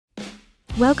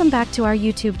Welcome back to our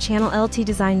YouTube channel LT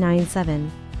Design 97.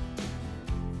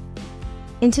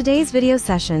 In today's video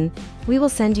session, we will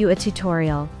send you a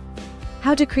tutorial.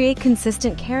 How to create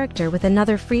consistent character with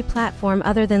another free platform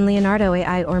other than Leonardo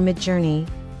AI or Midjourney.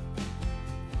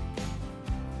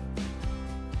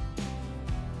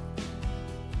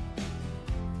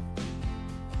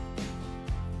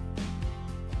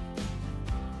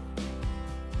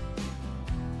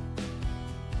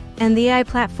 And the AI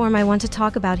platform I want to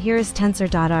talk about here is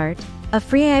Tensor Art, a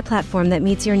free AI platform that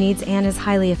meets your needs and is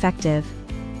highly effective.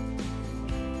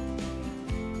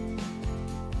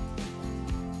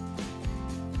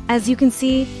 As you can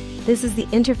see, this is the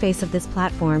interface of this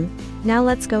platform. Now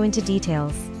let's go into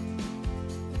details.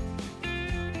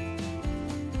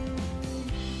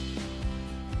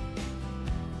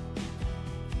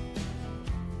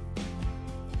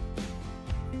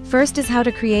 First is how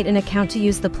to create an account to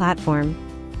use the platform.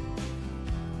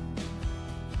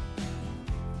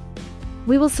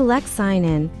 We will select Sign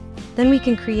In, then we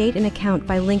can create an account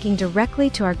by linking directly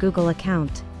to our Google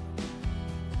account.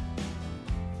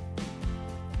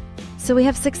 So we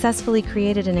have successfully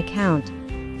created an account.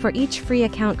 For each free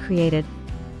account created,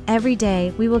 every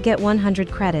day we will get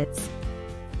 100 credits.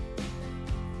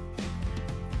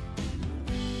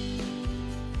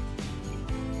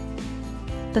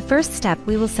 The first step,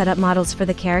 we will set up models for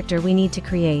the character we need to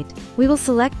create. We will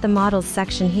select the Models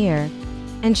section here,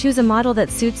 and choose a model that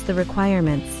suits the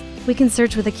requirements. We can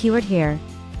search with a keyword here.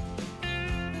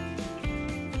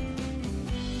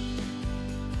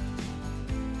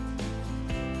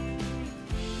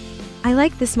 I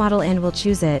like this model and will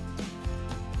choose it.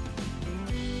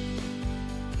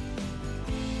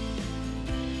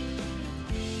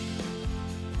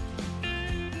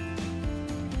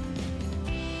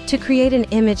 To create an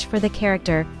image for the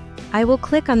character, I will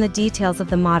click on the details of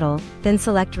the model, then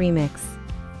select Remix.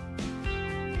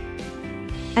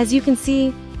 As you can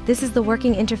see, this is the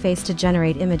working interface to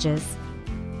generate images.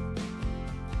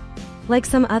 Like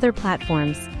some other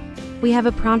platforms, we have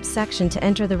a prompt section to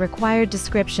enter the required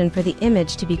description for the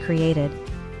image to be created.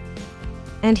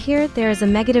 And here there is a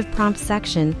negative prompt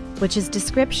section, which is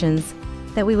descriptions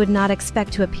that we would not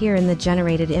expect to appear in the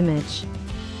generated image.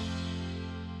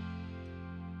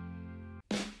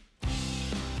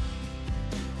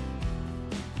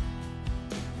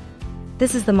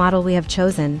 This is the model we have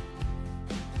chosen.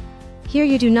 Here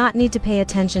you do not need to pay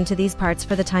attention to these parts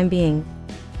for the time being.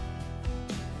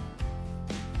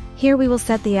 Here we will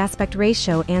set the aspect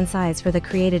ratio and size for the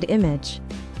created image.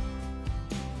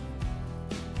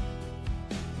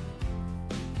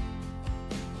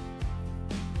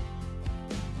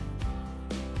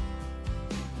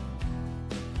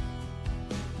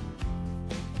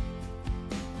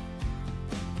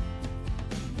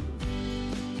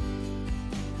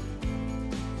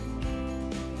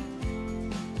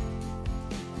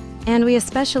 And we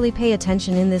especially pay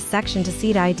attention in this section to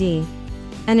seed ID,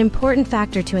 an important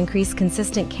factor to increase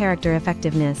consistent character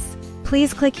effectiveness.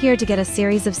 Please click here to get a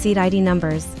series of seed ID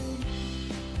numbers.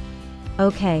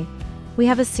 Okay, we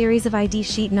have a series of ID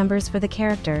sheet numbers for the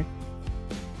character.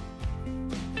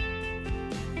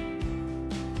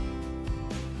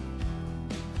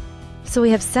 So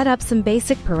we have set up some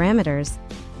basic parameters.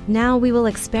 Now we will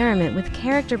experiment with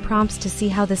character prompts to see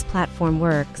how this platform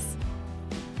works.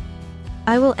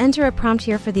 I will enter a prompt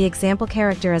here for the example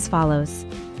character as follows.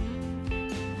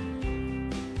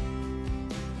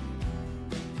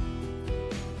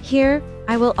 Here,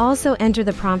 I will also enter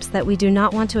the prompts that we do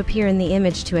not want to appear in the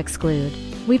image to exclude.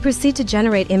 We proceed to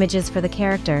generate images for the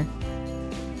character.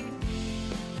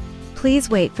 Please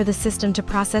wait for the system to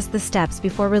process the steps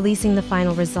before releasing the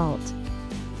final result.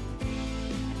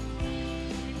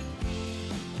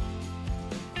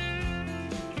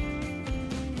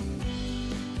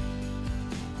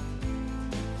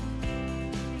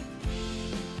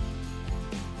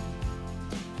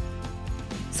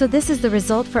 So this is the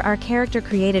result for our character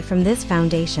created from this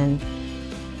foundation.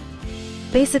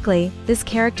 Basically, this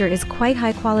character is quite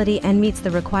high quality and meets the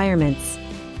requirements.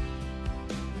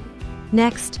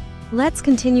 Next, let's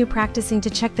continue practicing to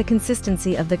check the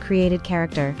consistency of the created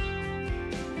character.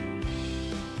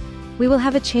 We will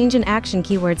have a change in action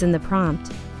keywords in the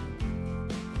prompt.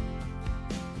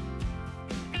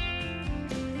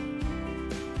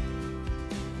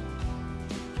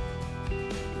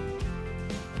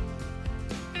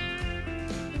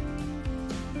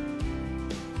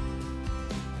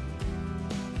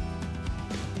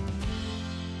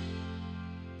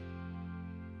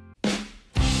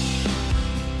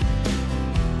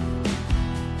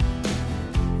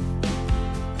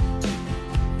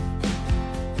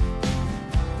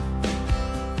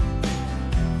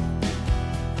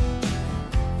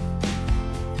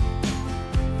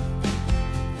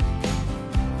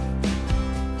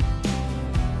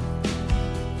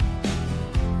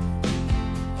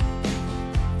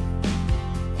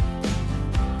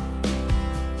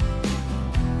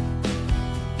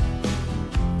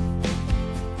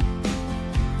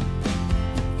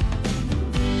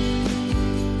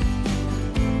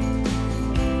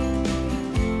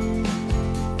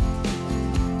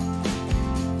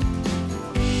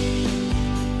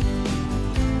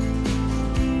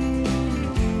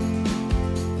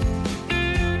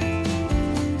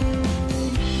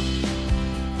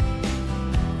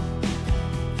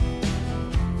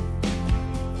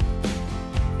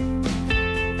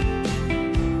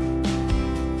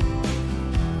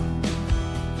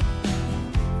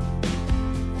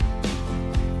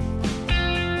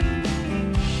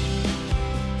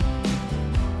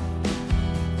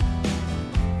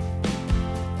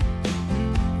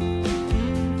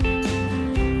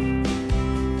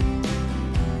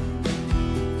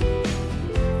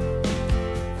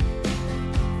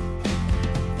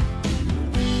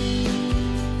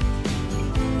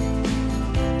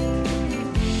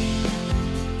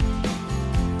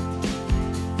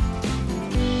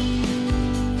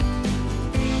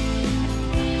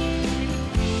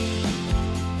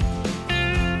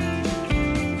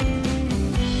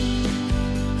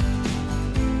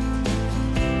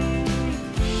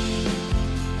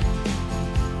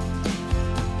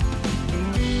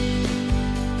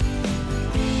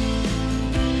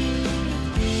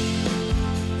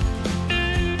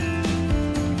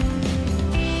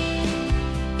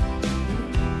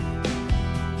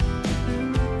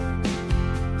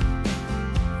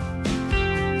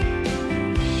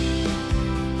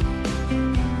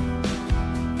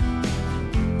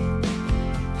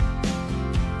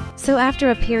 So after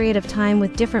a period of time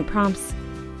with different prompts,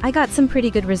 I got some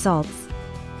pretty good results.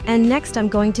 And next I'm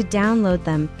going to download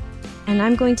them, and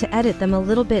I'm going to edit them a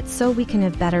little bit so we can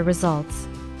have better results.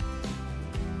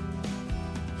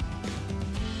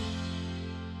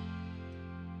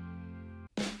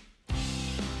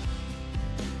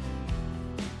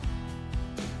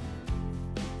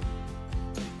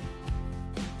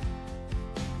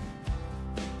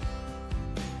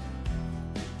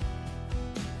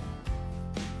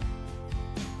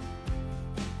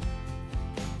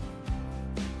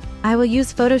 I will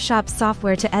use Photoshop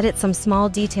software to edit some small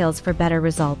details for better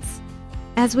results.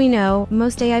 As we know,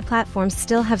 most AI platforms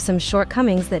still have some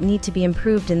shortcomings that need to be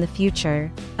improved in the future.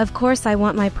 Of course, I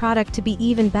want my product to be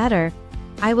even better.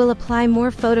 I will apply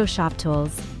more Photoshop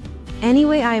tools.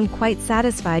 Anyway, I am quite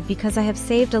satisfied because I have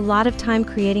saved a lot of time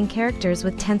creating characters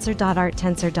with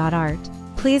Tensor.art.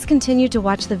 Please continue to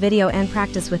watch the video and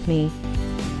practice with me.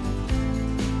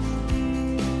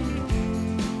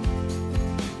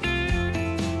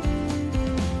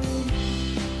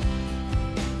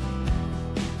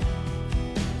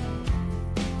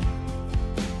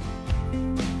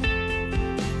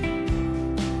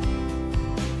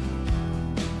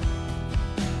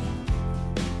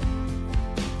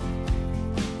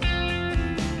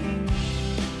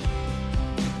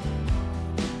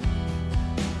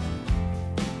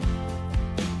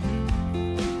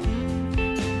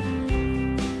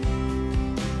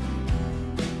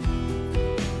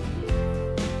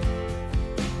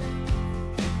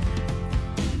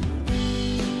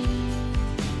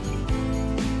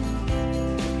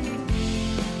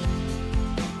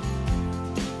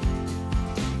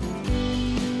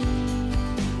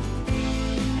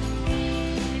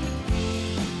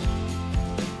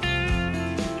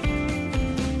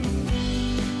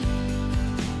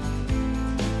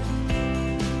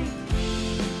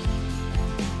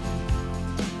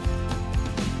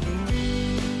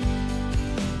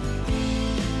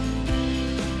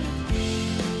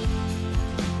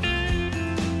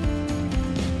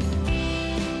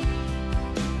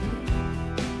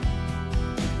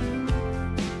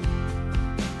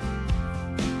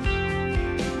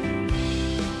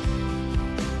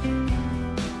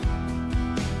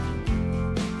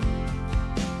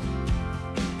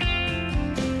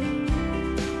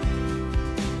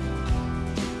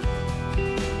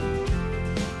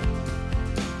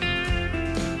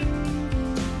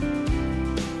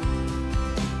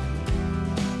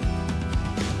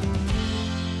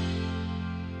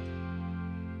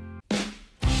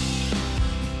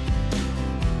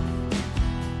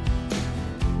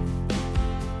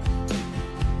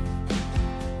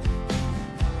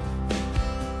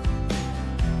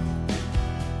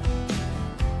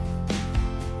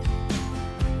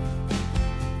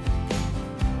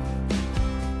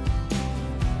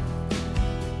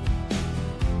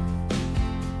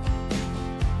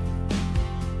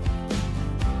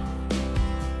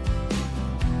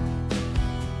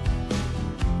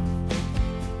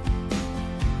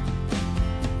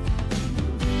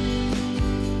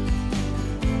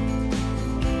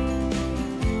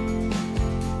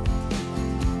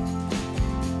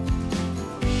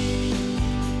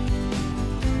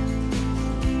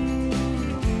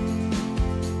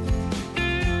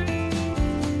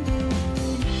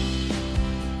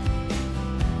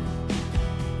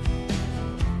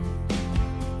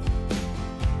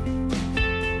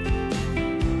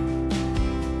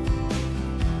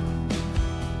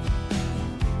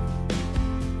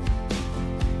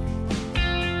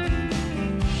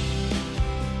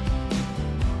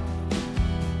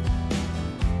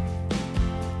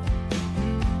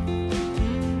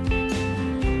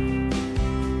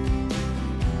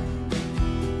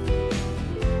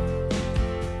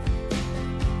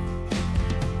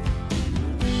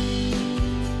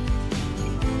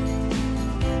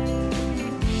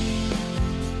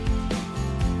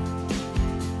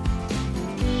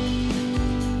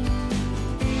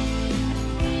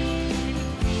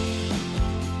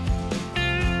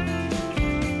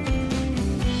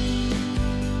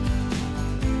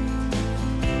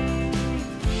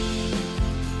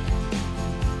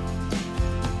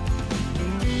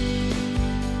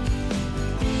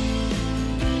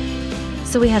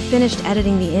 So we have finished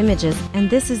editing the images, and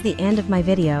this is the end of my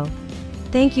video.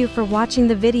 Thank you for watching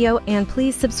the video, and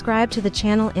please subscribe to the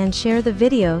channel and share the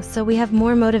video so we have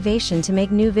more motivation to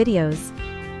make new videos.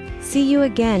 See you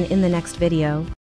again in the next video.